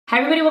Hi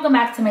everybody, welcome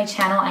back to my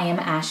channel. I am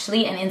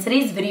Ashley, and in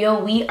today's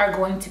video we are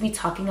going to be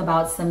talking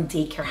about some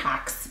daycare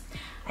hacks.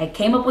 I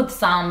came up with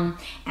some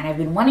and I've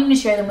been wanting to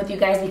share them with you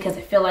guys because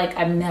I feel like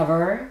I've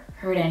never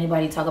heard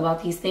anybody talk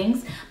about these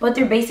things, but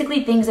they're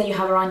basically things that you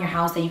have around your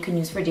house that you can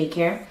use for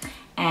daycare,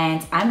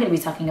 and I'm going to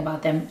be talking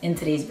about them in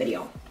today's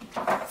video.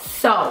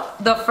 So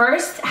the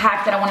first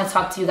hack that I want to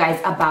talk to you guys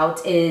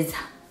about is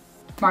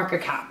marker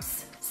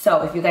caps.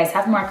 So if you guys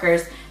have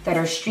markers that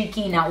are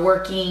streaky, not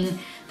working,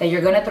 that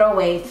you're gonna throw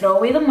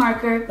away the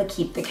marker, but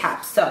keep the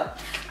caps. So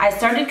I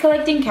started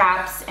collecting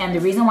caps, and the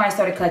reason why I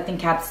started collecting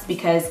caps is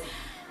because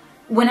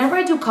whenever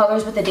I do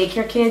colors with the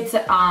daycare kids,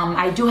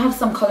 I do have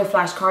some color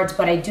flashcards,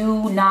 but I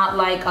do not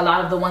like a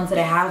lot of the ones that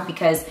I have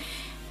because,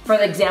 for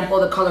example,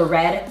 the color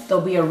red,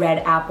 there'll be a red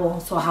apple,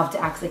 so I'll have to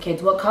ask the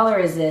kids, what color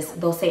is this?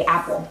 They'll say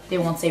apple, they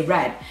won't say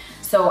red.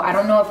 So I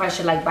don't know if I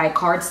should like buy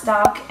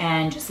cardstock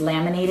and just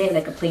laminate it,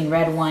 like a plain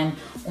red one,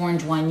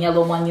 orange one,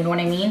 yellow one, you know what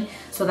I mean?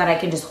 So that I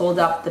can just hold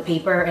up the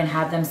paper and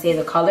have them say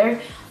the color.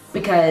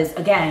 Because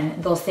again,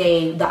 they'll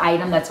say the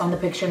item that's on the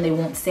picture and they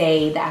won't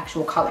say the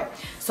actual color.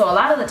 So a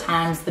lot of the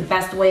times, the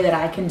best way that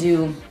I can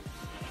do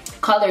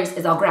colors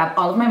is I'll grab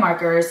all of my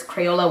markers,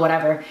 Crayola,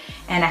 whatever,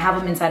 and I have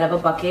them inside of a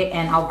bucket,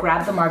 and I'll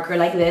grab the marker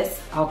like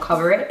this, I'll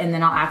cover it, and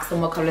then I'll ask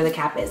them what color the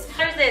cap is.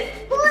 What is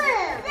this? Blue.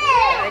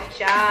 Good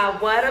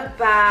job. What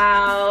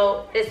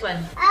about this one?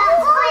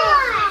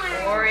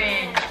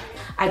 Orange.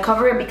 I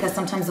cover it because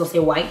sometimes they'll say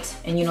white,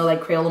 and you know,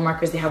 like Crayola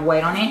markers, they have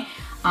white on it.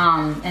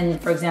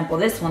 And for example,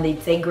 this one,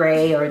 they'd say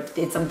gray, or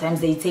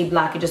sometimes they'd say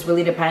black. It just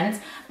really depends.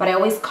 But I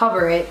always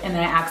cover it, and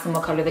then I ask them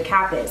what color the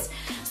cap is.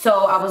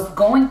 So I was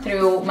going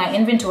through my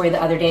inventory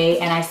the other day,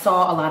 and I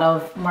saw a lot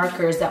of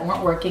markers that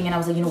weren't working, and I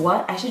was like, you know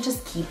what? I should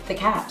just keep the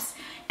caps.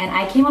 And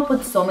I came up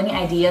with so many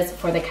ideas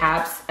for the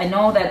caps. I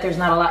know that there's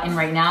not a lot in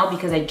right now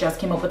because I just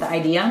came up with the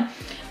idea.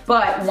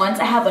 But once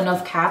I have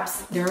enough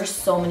caps, there are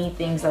so many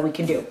things that we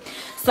can do.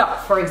 So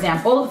for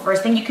example, the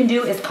first thing you can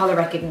do is color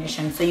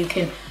recognition. So you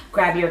can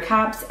grab your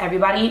caps,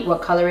 everybody,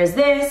 what color is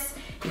this?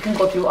 You can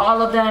go through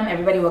all of them,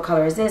 everybody, what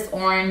color is this?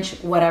 Orange,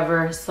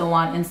 whatever, so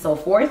on and so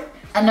forth.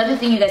 Another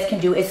thing you guys can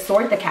do is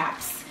sort the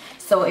caps.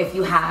 So if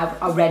you have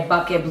a red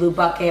bucket, blue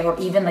bucket, or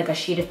even like a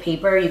sheet of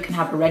paper, you can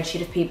have a red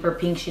sheet of paper,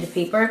 pink sheet of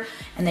paper,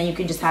 and then you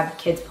can just have the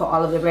kids put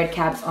all of the red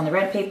caps on the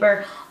red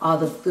paper, all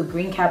the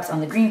green caps on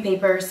the green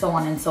paper, so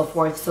on and so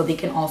forth, so they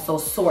can also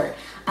sort.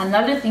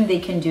 Another thing they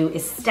can do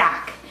is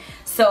stack.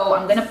 So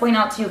I'm gonna point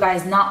out to you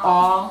guys, not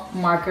all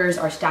markers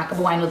are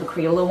stackable. I know the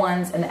Crayola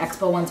ones and the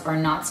Expo ones are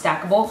not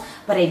stackable,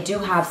 but I do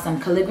have some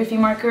calligraphy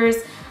markers.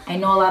 I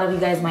know a lot of you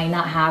guys might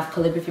not have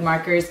calligraphy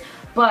markers,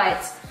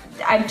 but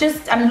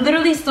I'm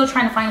literally still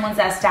trying to find ones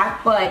that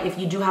stack, but if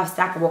you do have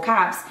stackable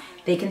caps,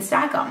 they can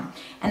stack them.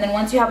 And then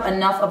once you have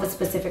enough of a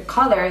specific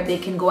color, they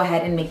can go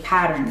ahead and make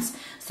patterns.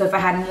 So if I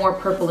had more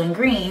purple and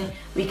green,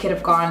 we could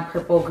have gone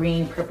purple,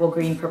 green, purple,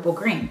 green, purple,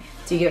 green.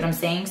 Do you get what I'm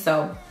saying?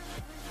 So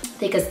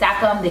they can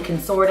stack them, they can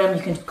sort them,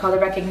 you can do color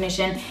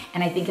recognition,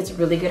 and I think it's a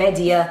really good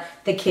idea.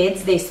 The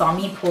kids, they saw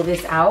me pull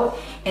this out,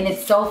 and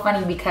it's so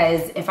funny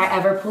because if I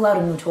ever pull out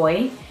a new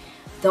toy,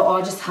 they'll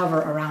all just hover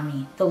around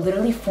me. They'll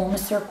literally form a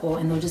circle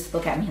and they'll just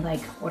look at me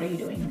like, what are you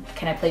doing?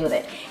 Can I play with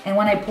it? And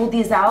when I pulled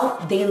these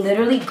out, they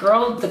literally,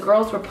 the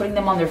girls were putting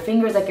them on their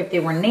fingers like if they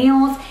were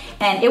nails,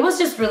 and it was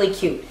just really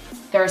cute.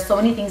 There are so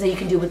many things that you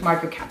can do with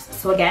marker caps.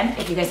 So again,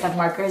 if you guys have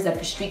markers that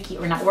are streaky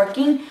or not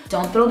working,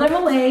 don't throw them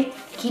away.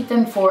 Keep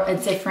them for a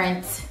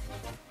different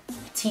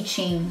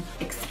teaching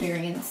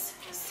experience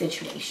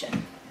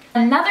situation.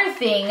 Another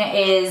thing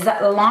is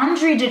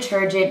laundry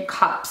detergent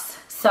cups.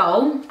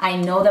 So I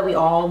know that we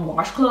all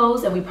wash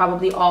clothes and we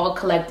probably all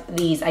collect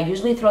these. I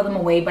usually throw them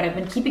away, but I've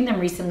been keeping them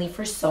recently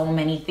for so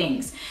many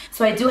things.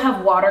 So I do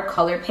have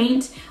watercolor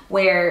paint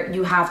where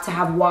you have to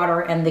have water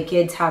and the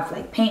kids have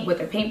like paint with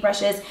their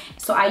paintbrushes.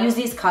 So I use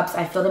these cups,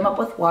 I fill them up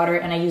with water,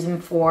 and I use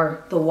them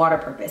for the water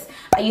purpose.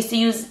 I used to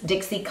use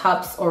Dixie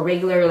cups or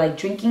regular like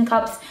drinking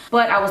cups,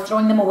 but I was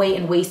throwing them away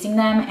and wasting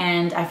them,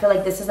 and I feel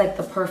like this is like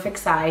the perfect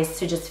size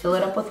to just fill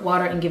it up with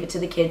water and give it to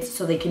the kids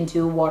so they can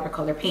do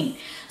watercolor paint.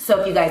 So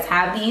if you guys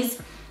have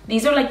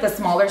these are like the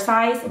smaller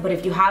size, but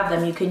if you have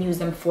them, you can use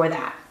them for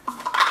that.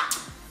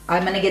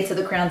 I'm gonna get to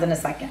the crayons in a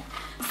second.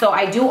 So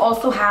I do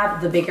also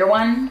have the bigger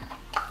one,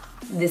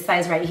 this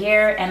size right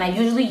here, and I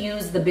usually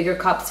use the bigger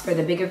cups for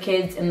the bigger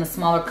kids and the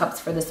smaller cups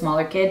for the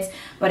smaller kids.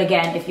 But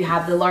again, if you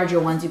have the larger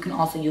ones, you can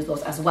also use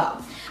those as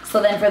well.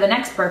 So then for the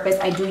next purpose,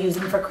 I do use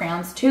them for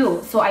crayons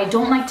too. So I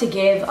don't like to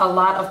give a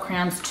lot of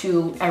crayons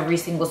to every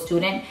single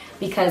student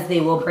because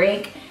they will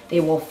break, they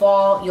will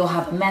fall, you'll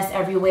have a mess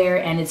everywhere,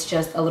 and it's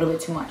just a little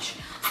bit too much.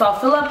 So I'll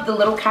fill up the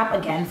little cap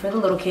again for the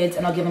little kids,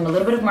 and I'll give them a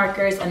little bit of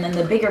markers, and then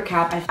the bigger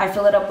cap, I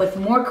fill it up with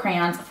more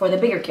crayons for the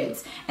bigger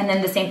kids. And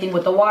then the same thing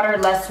with the water,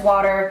 less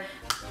water,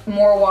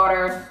 more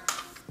water,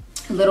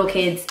 little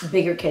kids,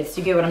 bigger kids.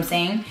 Do you get what I'm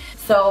saying?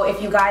 So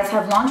if you guys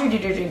have laundry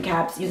detergent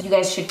caps, you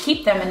guys should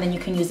keep them, and then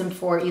you can use them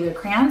for either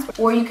crayons,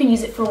 or you can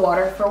use it for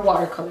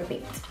watercolor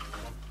paint.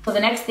 So the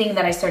next thing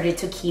that I started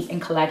to keep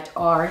and collect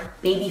are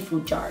baby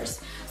food jars.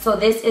 So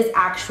this is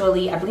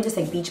actually, I believe it's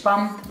like Beach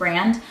Bum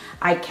brand.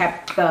 I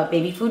kept the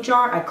baby food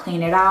jar, I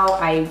cleaned it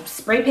out, I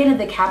spray painted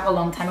the cap a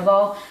long time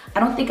ago. I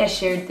don't think I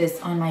shared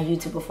this on my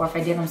YouTube before. If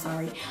I did, I'm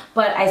sorry.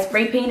 But I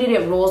spray painted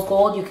it rose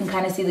gold. You can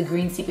kind of see the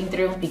green seeping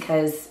through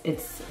because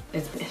it's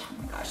oh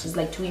my gosh, it's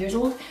like 2 years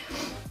old.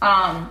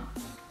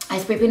 I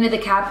spray painted the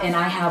cap, and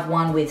I have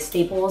one with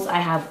staples. I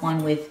have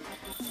one with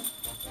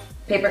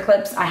paper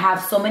clips. I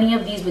have so many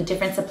of these with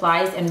different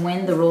supplies, and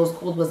when the rose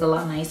gold was a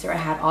lot nicer, I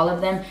had all of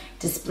them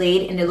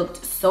displayed and it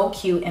looked so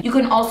cute. And you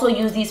can also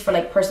use these for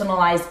like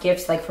personalized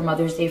gifts, like for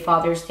Mother's Day,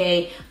 Father's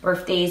Day,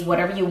 birthdays,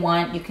 whatever you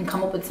want. You can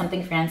come up with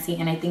something fancy,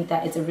 and I think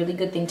that it's a really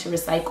good thing to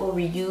recycle,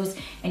 reuse,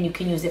 and you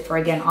can use it for,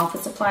 again,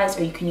 office supplies,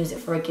 or you can use it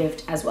for a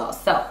gift as well.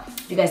 So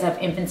if you guys have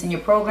infants in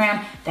your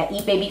program that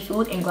eat baby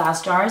food in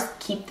glass jars,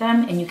 keep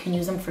them, and you can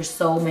use them for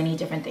so many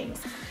different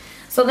things.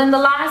 So then the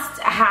last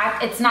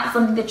hack, it's not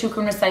something that you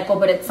can recycle,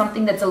 but it's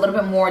something that's a little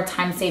bit more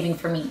time saving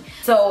for me.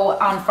 So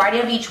on Friday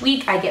of each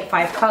week, I get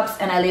 5 cups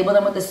and I label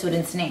them with the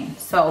student's name.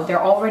 So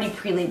they're already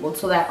pre-labeled,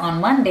 so that on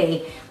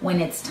Monday,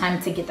 when it's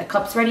time to get the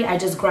cups ready, I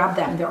just grab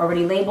them. They're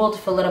already labeled,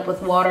 fill it up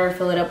with water,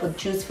 fill it up with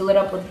juice, fill it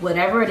up with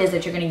whatever it is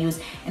that you're gonna use,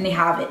 and they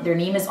have it. Their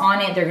name is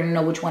on it, they're gonna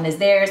know which one is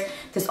theirs.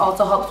 This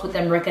also helps with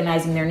them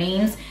recognizing their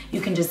names.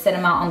 You can just set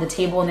them out on the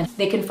table, and then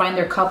they can find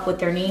their cup with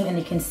their name and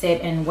they can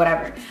sit and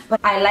whatever. But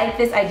I like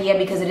this idea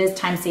because it is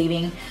time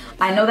saving.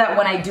 I know that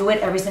when I do it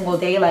every single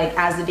day, like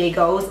as the day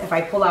goes, if I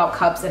pull out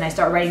cups and I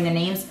start writing the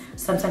names,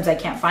 sometimes I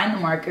can't find the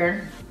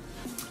marker.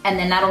 And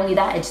then not only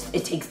that,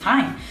 it takes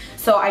time.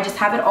 So I just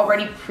have it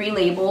already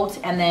pre-labeled,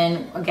 and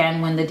then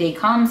again, when the day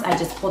comes, I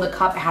just pull the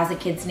cup, it has a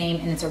kid's name,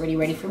 and it's already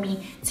ready for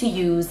me to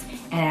use,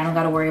 and I don't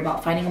gotta worry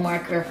about finding a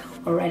marker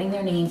or writing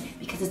their name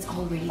because it's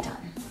already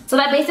done. So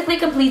that basically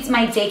completes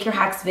my daycare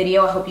hacks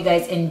video. I hope you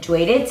guys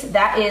enjoyed it.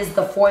 That is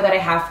the 4 that I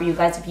have for you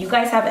guys. If you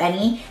guys have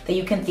any that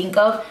you can think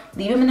of,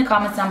 leave them in the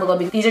comments down below,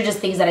 because these are just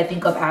things that I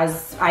think of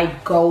as I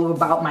go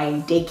about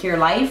my daycare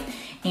life.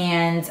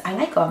 And I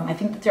like them. I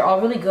think that they're all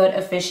really good,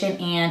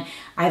 efficient, and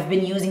I've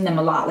been using them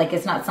a lot. Like,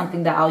 it's not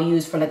something that I'll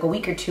use for like a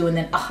week or 2 and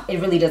then it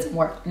really doesn't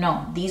work.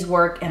 No, these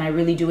work and I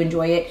really do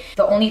enjoy it.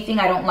 The only thing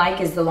I don't like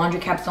is the laundry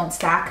caps don't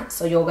stack,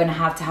 so you're gonna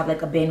have to have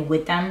like a bin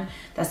with them.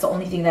 That's the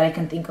only thing that I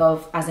can think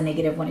of as a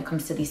negative when it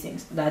comes to these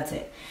things. That's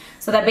it.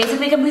 So that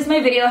basically completes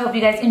my video. I hope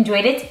you guys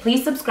enjoyed it.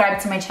 Please subscribe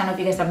to my channel if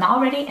you guys have not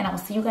already, and I will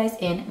see you guys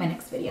in my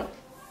next video.